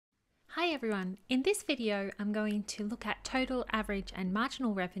Hi everyone, in this video I'm going to look at total, average and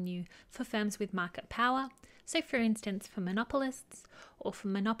marginal revenue for firms with market power, so for instance for monopolists or for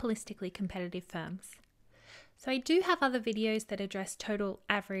monopolistically competitive firms. So I do have other videos that address total,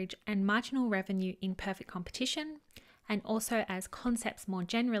 average and marginal revenue in perfect competition and also as concepts more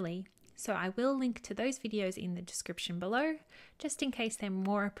generally, so I will link to those videos in the description below just in case they're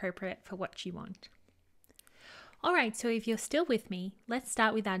more appropriate for what you want. Alright, so if you're still with me, let's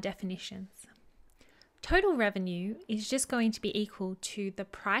start with our definitions. Total revenue is just going to be equal to the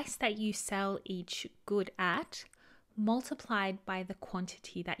price that you sell each good at, multiplied by the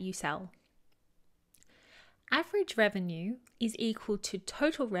quantity that you sell. Average revenue is equal to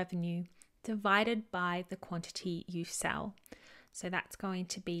total revenue divided by the quantity you sell. So that's going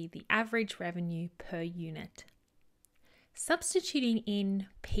to be the average revenue per unit. Substituting in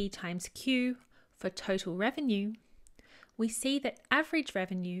P times Q for total revenue, we see that average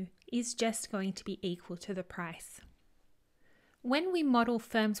revenue is just going to be equal to the price. When we model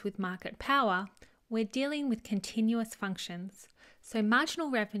firms with market power, we're dealing with continuous functions. So marginal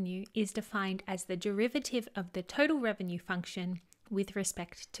revenue is defined as the derivative of the total revenue function with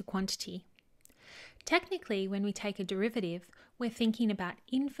respect to quantity. Technically, when we take a derivative, we're thinking about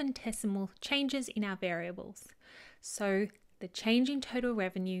infinitesimal changes in our variables. So the change in total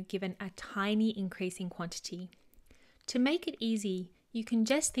revenue given a tiny increase in quantity. To make it easy, you can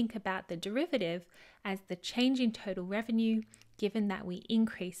just think about the derivative as the change in total revenue given that we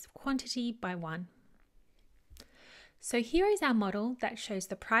increase quantity by 1. So here is our model that shows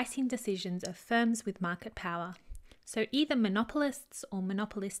the pricing decisions of firms with market power, so either monopolists or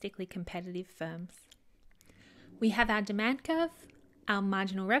monopolistically competitive firms. We have our demand curve, our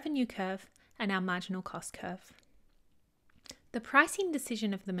marginal revenue curve, and our marginal cost curve. The pricing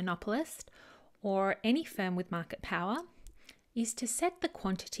decision of the monopolist, or any firm with market power, is to set the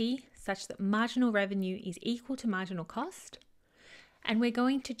quantity such that marginal revenue is equal to marginal cost, and we're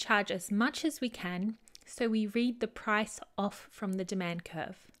going to charge as much as we can, so we read the price off from the demand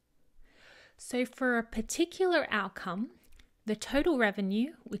curve. So for a particular outcome, the total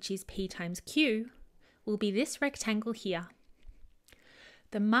revenue, which is P times Q, will be this rectangle here.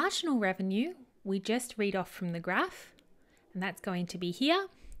 The marginal revenue we just read off from the graph, and that's going to be here.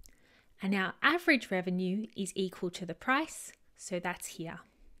 And our average revenue is equal to the price, so that's here.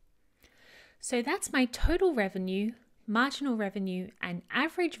 So that's my total revenue, marginal revenue, and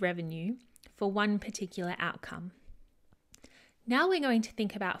average revenue for one particular outcome. Now we're going to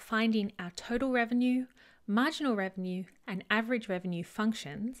think about finding our total revenue, marginal revenue, and average revenue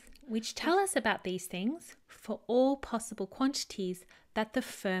functions, which tell us about these things for all possible quantities that the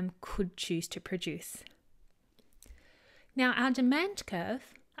firm could choose to produce. Now, our demand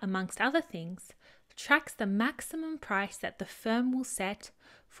curve, amongst other things, tracks the maximum price that the firm will set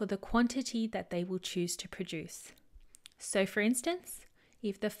for the quantity that they will choose to produce. So, for instance,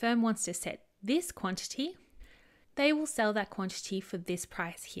 if the firm wants to set this quantity, they will sell that quantity for this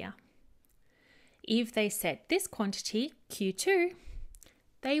price here. If they set this quantity, Q2,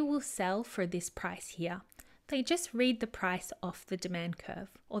 they will sell for this price here. They just read the price off the demand curve,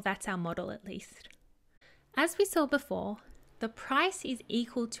 or that's our model at least. As we saw before, the price is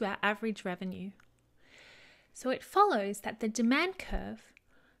equal to our average revenue. So it follows that the demand curve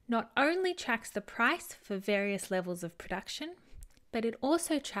not only tracks the price for various levels of production, but it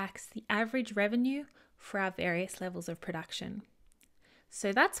also tracks the average revenue for our various levels of production.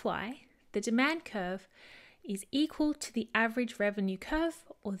 So that's why the demand curve is equal to the average revenue curve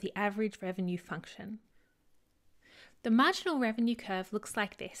or the average revenue function. The marginal revenue curve looks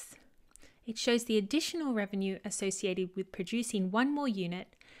like this. It shows the additional revenue associated with producing one more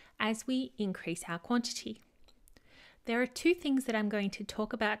unit as we increase our quantity. There are two things that I'm going to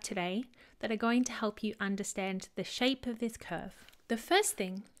talk about today that are going to help you understand the shape of this curve. The first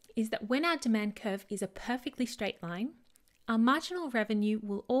thing is that when our demand curve is a perfectly straight line, our marginal revenue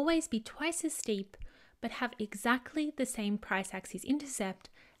will always be twice as steep but have exactly the same price axis intercept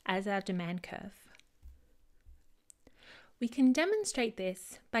as our demand curve. We can demonstrate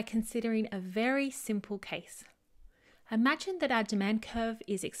this by considering a very simple case. Imagine that our demand curve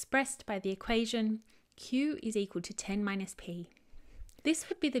is expressed by the equation Q is equal to 10 minus P. This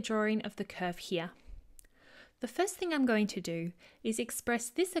would be the drawing of the curve here. The first thing I'm going to do is express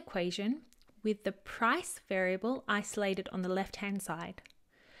this equation with the price variable isolated on the left-hand side.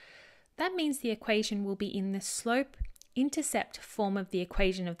 That means the equation will be in the slope-intercept form of the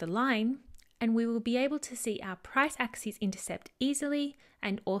equation of the line, and we will be able to see our price axis intercept easily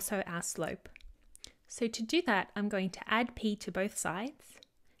and also our slope. So to do that, I'm going to add P to both sides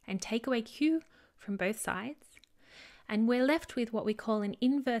and take away Q from both sides. And we're left with what we call an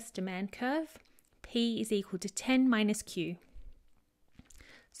inverse demand curve. P is equal to 10 minus Q.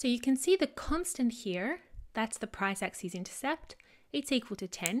 So you can see the constant here, that's the price axis intercept, it's equal to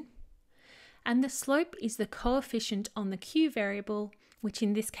 10. And the slope is the coefficient on the Q variable, which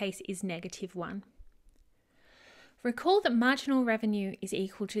in this case is -1. Recall that marginal revenue is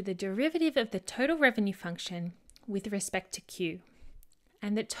equal to the derivative of the total revenue function with respect to Q,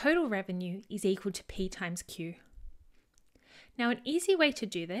 and that total revenue is equal to P times Q. Now, an easy way to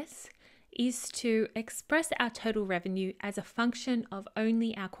do this is to express our total revenue as a function of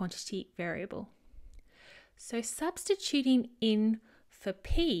only our quantity variable. So substituting in for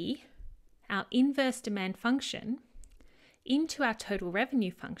P, our inverse demand function, into our total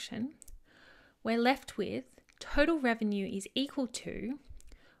revenue function, we're left with total revenue is equal to,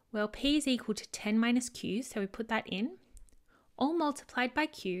 well, P is equal to 10 minus Q, so we put that in, all multiplied by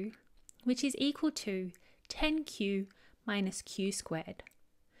Q, which is equal to 10Q minus Q squared.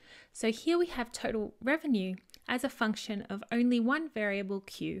 So here we have total revenue as a function of only one variable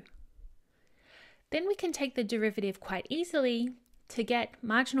Q. Then we can take the derivative quite easily to get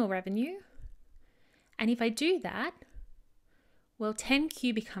marginal revenue. And if I do that, well,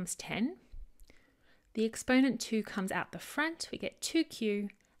 10Q becomes 10. The exponent 2 comes out the front, we get 2Q,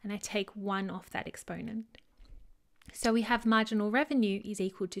 and I take 1 off that exponent. So we have marginal revenue is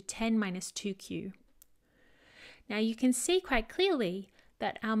equal to 10 minus 2Q. Now you can see quite clearly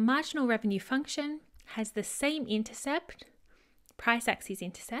that our marginal revenue function has the same intercept, price axis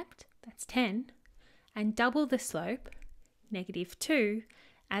intercept, that's 10, and double the slope, -2,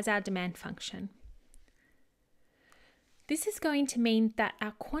 as our demand function. This is going to mean that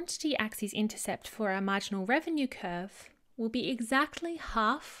our quantity axis intercept for our marginal revenue curve will be exactly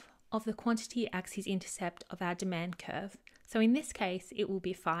half of the quantity axis intercept of our demand curve. So in this case, it will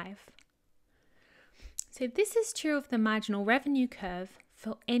be 5. So this is true of the marginal revenue curve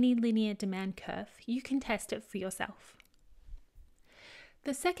for any linear demand curve. You can test it for yourself.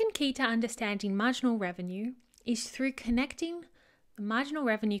 The second key to understanding marginal revenue is through connecting the marginal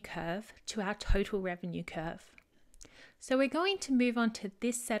revenue curve to our total revenue curve. So we're going to move on to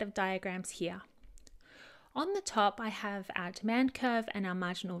this set of diagrams here. On the top, I have our demand curve and our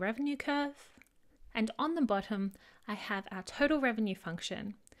marginal revenue curve. And on the bottom, I have our total revenue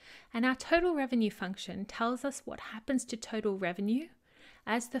function. And our total revenue function tells us what happens to total revenue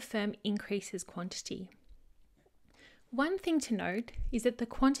as the firm increases quantity. One thing to note is that the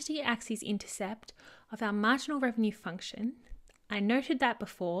quantity axis intercept of our marginal revenue function, I noted that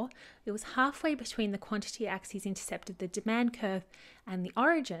before, it was halfway between the quantity axis intercept of the demand curve and the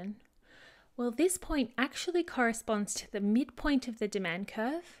origin. Well, this point actually corresponds to the midpoint of the demand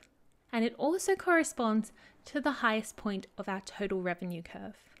curve, and it also corresponds to the highest point of our total revenue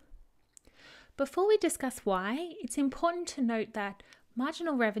curve. Before we discuss why, it's important to note that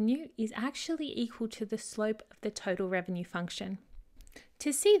marginal revenue is actually equal to the slope of the total revenue function.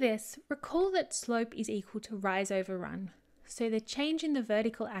 To see this, recall that slope is equal to rise over run. So the change in the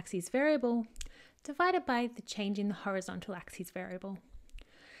vertical axis variable divided by the change in the horizontal axis variable.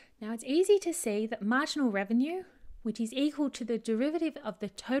 Now it's easy to see that marginal revenue, which is equal to the derivative of the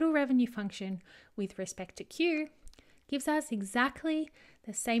total revenue function with respect to Q, gives us exactly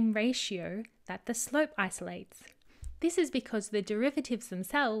the same ratio that the slope isolates. This is because the derivatives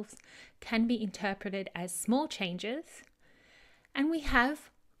themselves can be interpreted as small changes, and we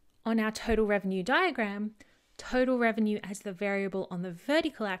have on our total revenue diagram total revenue as the variable on the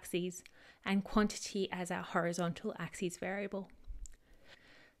vertical axis and quantity as our horizontal axis variable.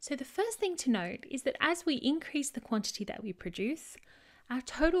 So the first thing to note is that as we increase the quantity that we produce, our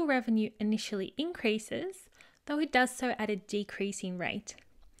total revenue initially increases, though it does so at a decreasing rate.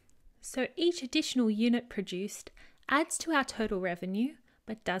 So each additional unit produced adds to our total revenue,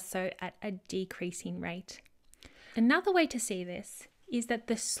 but does so at a decreasing rate. Another way to see this is that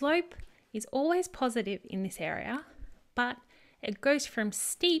the slope is always positive in this area, but it goes from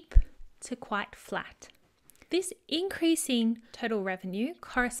steep to quite flat. This increasing total revenue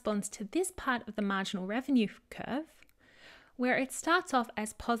corresponds to this part of the marginal revenue curve, where it starts off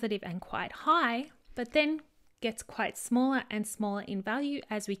as positive and quite high, but then gets quite smaller and smaller in value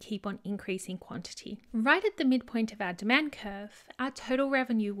as we keep on increasing quantity. Right at the midpoint of our demand curve, our total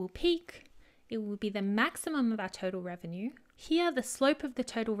revenue will peak. It will be the maximum of our total revenue. Here, the slope of the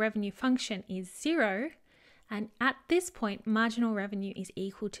total revenue function is 0, and at this point, marginal revenue is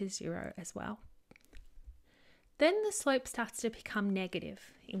equal to 0 as well. Then the slope starts to become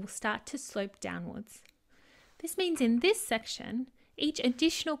negative. It will start to slope downwards. This means in this section, each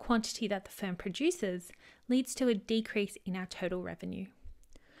additional quantity that the firm produces leads to a decrease in our total revenue.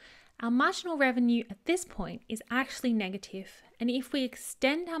 Our marginal revenue at this point is actually negative, and if we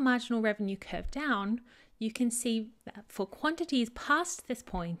extend our marginal revenue curve down, you can see that for quantities past this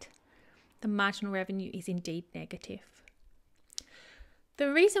point, the marginal revenue is indeed negative.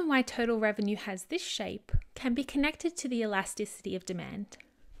 The reason why total revenue has this shape can be connected to the elasticity of demand.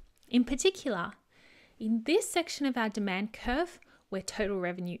 In particular, in this section of our demand curve, where total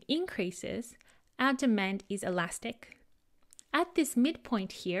revenue increases, our demand is elastic. At this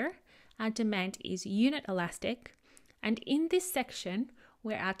midpoint here, our demand is unit elastic, and in this section,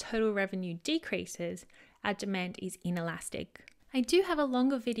 where our total revenue decreases, our demand is inelastic. I do have a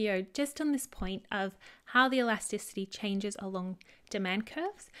longer video just on this point of how the elasticity changes along demand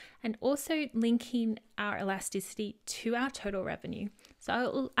curves and also linking our elasticity to our total revenue.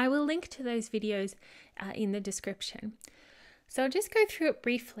 So I will link to those videos in the description. So I'll just go through it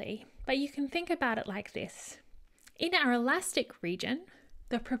briefly, but you can think about it like this. In our elastic region,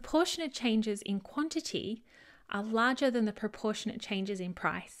 the proportionate changes in quantity are larger than the proportionate changes in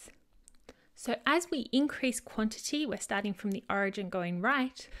price. So as we increase quantity, we're starting from the origin going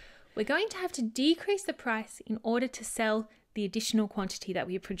right, we're going to have to decrease the price in order to sell the additional quantity that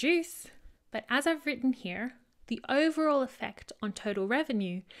we produce. But as I've written here, the overall effect on total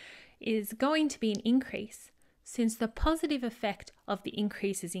revenue is going to be an increase, since the positive effect of the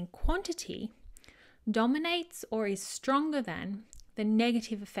increases in quantity dominates or is stronger than the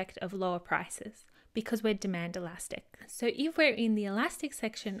negative effect of lower prices, because we're demand elastic. So if we're in the elastic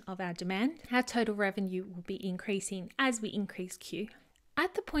section of our demand, our total revenue will be increasing as we increase Q.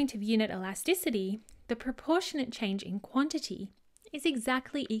 At the point of unit elasticity, the proportionate change in quantity is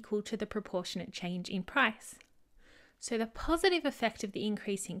exactly equal to the proportionate change in price. So the positive effect of the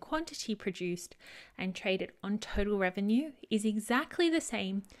increase in quantity produced and traded on total revenue is exactly the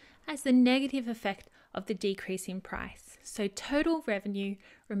same as the negative effect of the decrease in price. So total revenue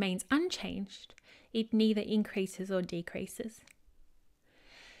remains unchanged. It neither increases or decreases.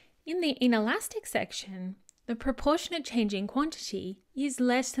 In the inelastic section, the proportionate change in quantity is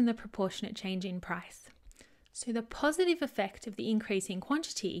less than the proportionate change in price. So the positive effect of the increase in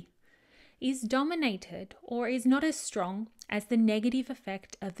quantity is dominated or is not as strong as the negative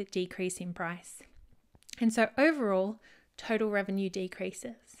effect of the decrease in price. And so overall, total revenue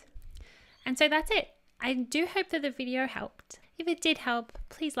decreases. And so that's it. I do hope that the video helped. If it did help,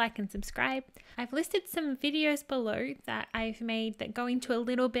 please like and subscribe. I've listed some videos below that I've made that go into a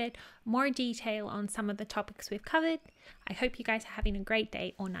little bit more detail on some of the topics we've covered. I hope you guys are having a great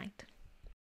day or night.